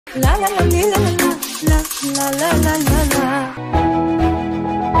La la la la la la la la la la.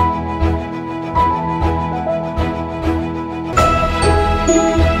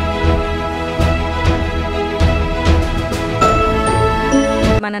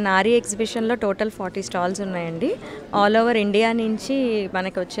 మన నారీ ఎగ్జిబిషన్లో total 40 stalls ఉన్నాయండి. All over India నుంచి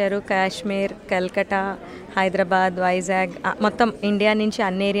మనకు వచ్చారు. కాశ్మీర్, కల్కటా, హైదరాబాద్, వైజాగ్, మొత్తం ఇండియా నుంచి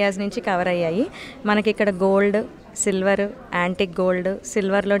అన్ని ఏరియాస్ నుంచి కవర్ అయ్యాయి. మనకి ఇక్కడ gold, silver, antique gold,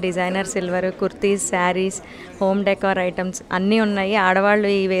 సిల్వర్లో designer silver, kurtis, saris, home decor items అన్నీ ఉన్నాయి. ఆడవాళ్ళు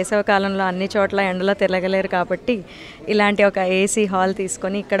ఈ వేసవ కాలంలో అన్ని చోట్ల ఎండలో తిరగలేరు కాబట్టి ఇలాంటి ఒక ఏసీ హాల్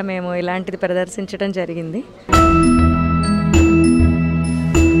తీసుకొని ఇక్కడ మేము ఇలాంటిది ప్రదర్శించడం జరిగింది.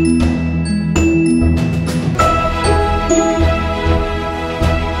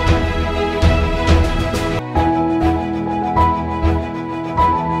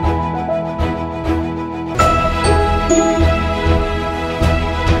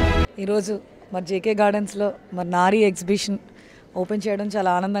 ఈరోజు మరి జేకే గార్డెన్స్లో మరి నారీ ఎగ్జిబిషన్ ఓపెన్ చేయడం చాలా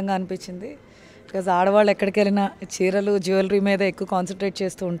ఆనందంగా అనిపించింది. బికాజ్ ఆడవాళ్ళు ఎక్కడికి వెళ్ళినా చీరలు, జ్యువెలరీ మీద ఎక్కువ కాన్సన్ట్రేట్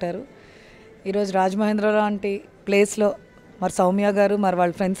చేస్తూ ఉంటారు. ఈరోజు రాజమహేంద్రవరం లాంటి ప్లేస్లో మరి సౌమ్య గారు మరి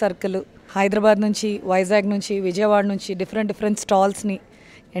వాళ్ళ ఫ్రెండ్ సర్కిల్ హైదరాబాద్ నుంచి, వైజాగ్ నుంచి, విజయవాడ నుంచి డిఫరెంట్ స్టాల్స్ని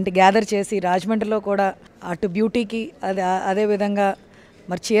గ్యాదర్ చేసి రాజమండ్రిలో కూడా అటు బ్యూటీకి అదేవిధంగా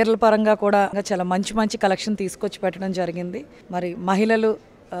మరి చీరల పరంగా కూడా చాలా మంచి కలెక్షన్ తీసుకొచ్చి పెట్టడం జరిగింది. మరి మహిళలు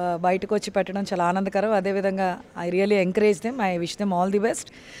బయటకు వచ్చి పెట్టడం చాలా ఆనందకరం. అదేవిధంగా I really encourage them, I wish them all the best.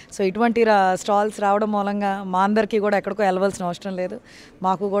 So ఇటువంటి స్టాల్స్ రావడం మూలంగా మా అందరికీ కూడా ఎక్కడికో వెళ్ళవలసిన అవసరం లేదు,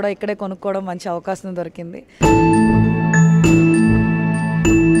 మాకు కూడా ఇక్కడే కొనుక్కోవడం మంచి అవకాశం దొరికింది.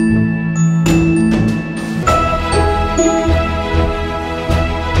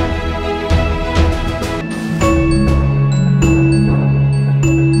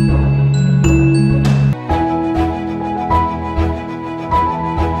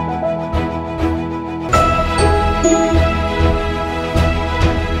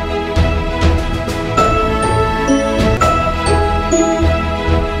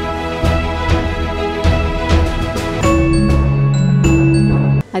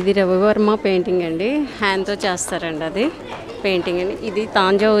 అది రవివర్మ పెయింటింగ్ అండి, హ్యాండ్తో చేస్తారండి అది పెయింటింగ్ అండి. ఇది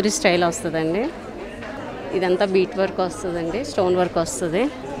తాంజావూరి స్టైల్ వస్తుందండి. ఇదంతా బీట్ వర్క్ వస్తుందండి, స్టోన్ వర్క్ వస్తుంది.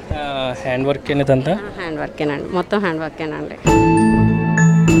 హ్యాండ్ వర్క్ ఇదంతా హ్యాండ్ వర్కేనండి, మొత్తం hand వర్కేనండి.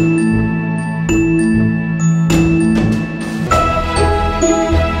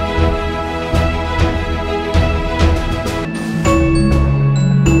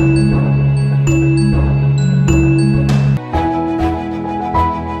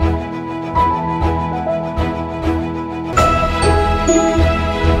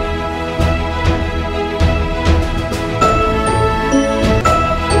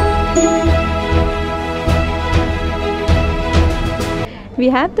 We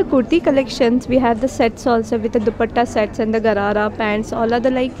have the kurti collections, we have the sets also with the dupatta sets and the garara pants. All are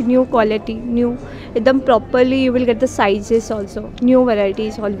the like new quality, new with them properly. You will get the sizes also, new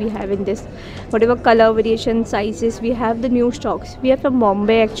varieties all we have in this. Whatever color variation, sizes, we have the new stocks. We are from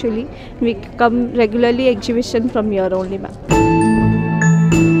Bombay actually. We come regularly exhibition from here only, ma'am.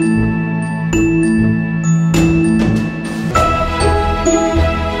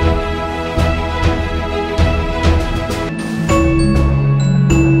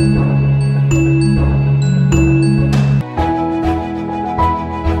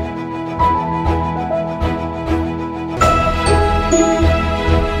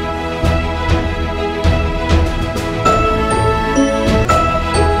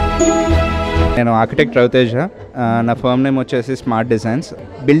 నేను architect Raviteja, నా firm name వచ్చేసి smart designs.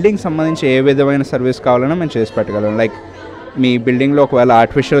 Building సంబంధించి ఏ విధమైన service కావాలన్నా మేము చేసి పెట్టగలం. Like మీ బిల్డింగ్లో ఒకవేళ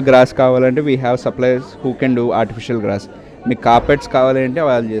ఆర్టిఫిషియల్ గ్రాస్ కావాలంటే we have suppliers who can do artificial gross. మీకు కార్పెట్స్ కావాలంటే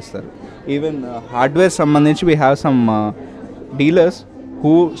వాళ్ళు చేస్తారు. ఈవెన్ హార్డ్వేర్ సంబంధించి we have some dealers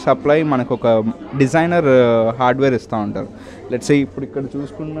who supply మనకు ఒక డిజైనర్ హార్డ్వేర్ ఇస్తూ ఉంటారు. లెట్స్ సే ఇప్పుడు ఇక్కడ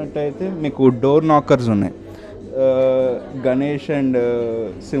చూసుకున్నట్టయితే మీకు డోర్ నాకర్స్ ఉన్నాయి, గణేష్ అండ్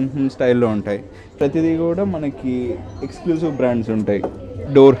సింహం స్టైల్లో ఉంటాయి. ప్రతిదీ కూడా మనకి ఎక్స్క్లూజివ్ బ్రాండ్స్ ఉంటాయి.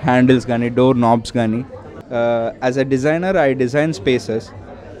 డోర్ హ్యాండిల్స్ కానీ, డోర్ నాబ్స్ కానీ. As a designer I design spaces.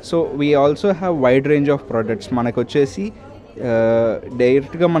 So we also have wide range of products. మనకు వచ్చేసి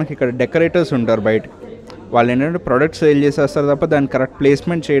డైరెక్ట్గా మనకి ఇక్కడ డెకరేటర్స్ ఉంటారు బయట. వాళ్ళు ఏంటంటే ప్రోడక్ట్స్ సేల్ చేసేస్తారు తప్ప దాన్ని కరెక్ట్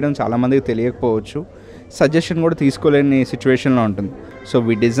ప్లేస్మెంట్ చేయడం చాలామందికి తెలియకపోవచ్చు. సజెషన్ కూడా తీసుకోలేని సిచ్యువేషన్లో ఉంటుంది. So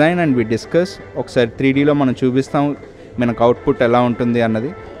we design and we discuss. ఒకసారి 3Dలో మనం చూపిస్తాం మనకు అవుట్పుట్ ఎలా ఉంటుంది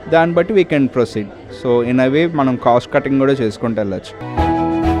అన్నది. దాన్ని బట్టి we can proceed. So in a వే మనం కాస్ట్ కటింగ్ కూడా చేసుకుంటూ వెళ్ళచ్చు.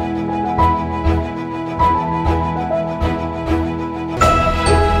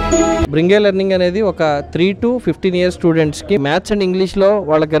 బ్రింగే లెర్నింగ్ అనేది ఒక 3 to 15 years స్టూడెంట్స్కి మ్యాథ్స్ అండ్ ఇంగ్లీష్లో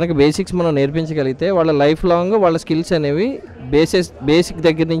వాళ్ళకి కనుక బేసిక్స్ మనం నేర్పించగలిగితే వాళ్ళ లైఫ్ లాంగ్ వాళ్ళ స్కిల్స్ అనేవి బేసిక్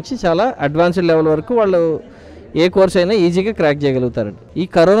దగ్గర నుంచి చాలా అడ్వాన్స్డ్ లెవెల్ వరకు వాళ్ళు ఏ కోర్స్ అయినా ఈజీగా క్రాక్ చేయగలుగుతారండి. ఈ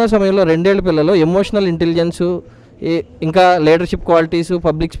కరోనా సమయంలో 2 ఏళ్ల పిల్లలు ఎమోషనల్ ఇంటెలిజెన్సు, ఇంకా లీడర్షిప్ క్వాలిటీస్,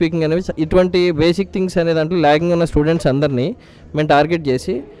 పబ్లిక్ స్పీకింగ్ అనేవి ఇటువంటి బేసిక్ థింగ్స్ అనే దాంట్లో ల్యాగింగ్ ఉన్న స్టూడెంట్స్ అందరినీ మేము టార్గెట్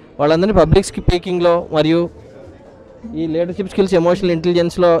చేసి వాళ్ళందరినీ పబ్లిక్ స్పీకింగ్లో మరియు ఈ లీడర్షిప్ స్కిల్స్, ఎమోషనల్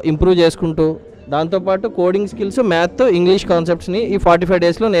ఇంటెలిజెన్స్లో ఇంప్రూవ్ చేసుకుంటూ దాంతోపాటు కోడింగ్ స్కిల్స్, మ్యాథ్, ఇంగ్లీష్ కాన్సెప్ట్స్ని ఈ 45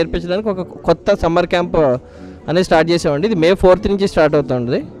 daysలో నేర్పించడానికి ఒక కొత్త సమ్మర్ క్యాంప్ అనేది స్టార్ట్ చేసామండి. ఇది May 4th నుంచి స్టార్ట్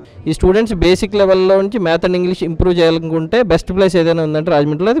అవుతుంది. ఈ స్టూడెంట్స్ బేసిక్ లెవెల్లో నుంచి మ్యాథ్ అండ్ ఇంగ్లీష్ ఇంప్రూవ్ చేయాలనుకుంటే బెస్ట్ ప్లేస్ ఏదైనా ఉందంటే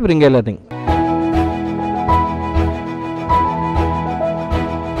రాజమండ్రిలో అది బ్రింగే లెర్నింగ్.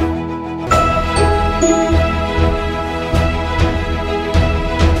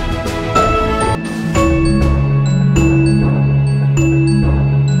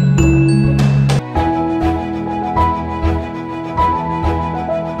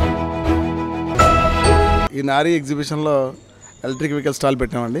 ఈ నారీ ఎగ్జిబిషన్లో ఎలక్ట్రిక్ వెహికల్ స్టాల్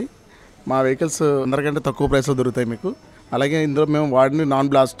పెట్టామండి. మా వెహికల్స్ అందరికంటే తక్కువ ప్రైస్లో దొరుకుతాయి మీకు. అలాగే ఇందులో మేము వాడిన నాన్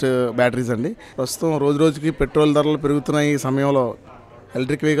బ్లాస్ట్ బ్యాటరీస్ అండి. ప్రస్తుతం రోజుకి పెట్రోల్ ధరలు పెరుగుతున్న ఈ సమయంలో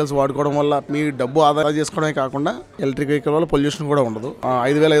ఎలక్ట్రిక్ వెహికల్స్ వాడుకోవడం వల్ల మీ డబ్బు ఆదా చేసుకోవడమే కాకుండా ఎలక్ట్రిక్ వెహికల్ వల్ల పొల్యూషన్ కూడా ఉండదు.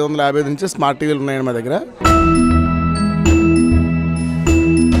 5550 నుంచి స్మార్ట్ టీవీలు ఉన్నాయండి మా దగ్గర.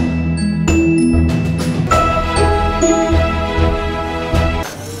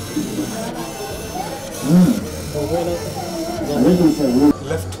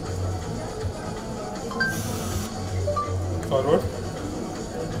 Left. Forward.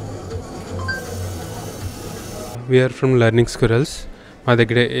 We are from Learning Squirrels. మా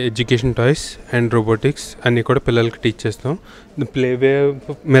దగ్గర ఎడ్యుకేషన్ టాయ్స్ అండ్ రోబోటిక్స్ అన్నీ కూడా పిల్లలకి టీచ్ చేస్తాం. ప్లేవే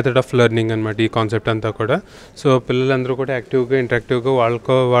మెథడ్ ఆఫ్ లెర్నింగ్ అనమాట ఈ కాన్సెప్ట్ అంతా కూడా. సో పిల్లలందరూ కూడా యాక్టివ్గా, ఇంటరాక్టివ్గా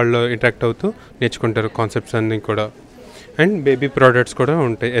వాళ్ళు ఇంటరాక్ట్ అవుతూ నేర్చుకుంటారు కాన్సెప్ట్స్ అన్నీ కూడా. అండ్ బేబీ ప్రోడక్ట్స్ కూడా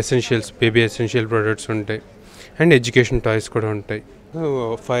ఉంటాయి, బేబీ ఎసెన్షియల్ ప్రోడక్ట్స్ ఉంటాయి. అండ్ ఎడ్యుకేషన్ టాయ్స్ కూడా ఉంటాయి.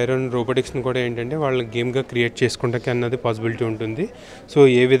 ఫైర్ అండ్ రోబోటిక్స్ని కూడా ఏంటంటే వాళ్ళకి గేమ్గా క్రియేట్ చేసుకుంటాకి అన్నది పాసిబిలిటీ ఉంటుంది. సో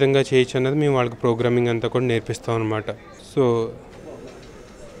ఏ విధంగా చేయొచ్చు అన్నది మేము వాళ్ళకి ప్రోగ్రామింగ్ అంతా కూడా నేర్పిస్తాం అనమాట. So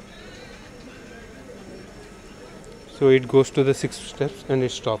it goes to the 6 steps and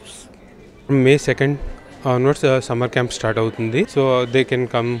it stops. May 2nd onwards summer camp start అవుతుంది. So they can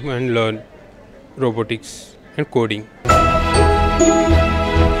come and learn robotics and coding.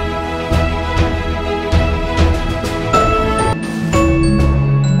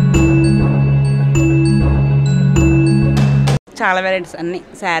 చాలా వెరైటీస్ అన్నీ,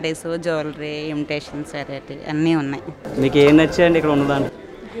 శారీస్, జ్యువెలరీ, ఇమిటేషన్స్ వెరైటీ అన్నీ ఉన్నాయి. మీకు ఏం నచ్చాయండి ఇక్కడ ఉన్నదాన్ని?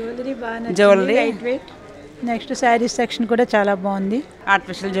 Jewellery light weight. Next saris section కూడా చాలా బాగుంది.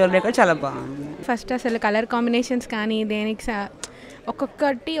 ఆర్టిఫిషియల్ జ్యువెలరీ కూడా చాలా బాగుంది. ఫస్ట్ అసలు కలర్ కాంబినేషన్స్ కానీ దేనికి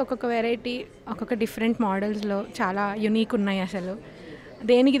ఒక్కొక్క వెరైటీ, ఒక్కొక్క డిఫరెంట్ మోడల్స్లో చాలా యూనిక్ ఉన్నాయి. అసలు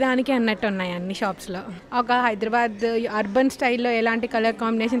దేనికి దానికి అన్నట్టు ఉన్నాయి అన్ని షాప్స్లో. ఒక హైదరాబాద్ అర్బన్ స్టైల్లో ఎలాంటి కలర్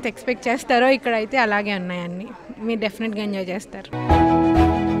కాంబినేషన్స్ ఎక్స్పెక్ట్ చేస్తారో ఇక్కడైతే అలాగే ఉన్నాయి అన్నీ. మీరు డెఫినెట్గా ఎంజాయ్ చేస్తారు.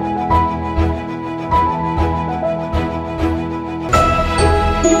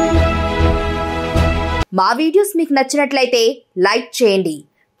 మా వీడియోస్ మీకు నచ్చినట్లయితే లైక్ చేయండి,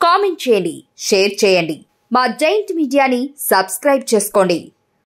 కామెంట్ చేయండి, షేర్ చేయండి. మా జైంట్ మీడియాని సబ్స్క్రైబ్ చేసుకోండి.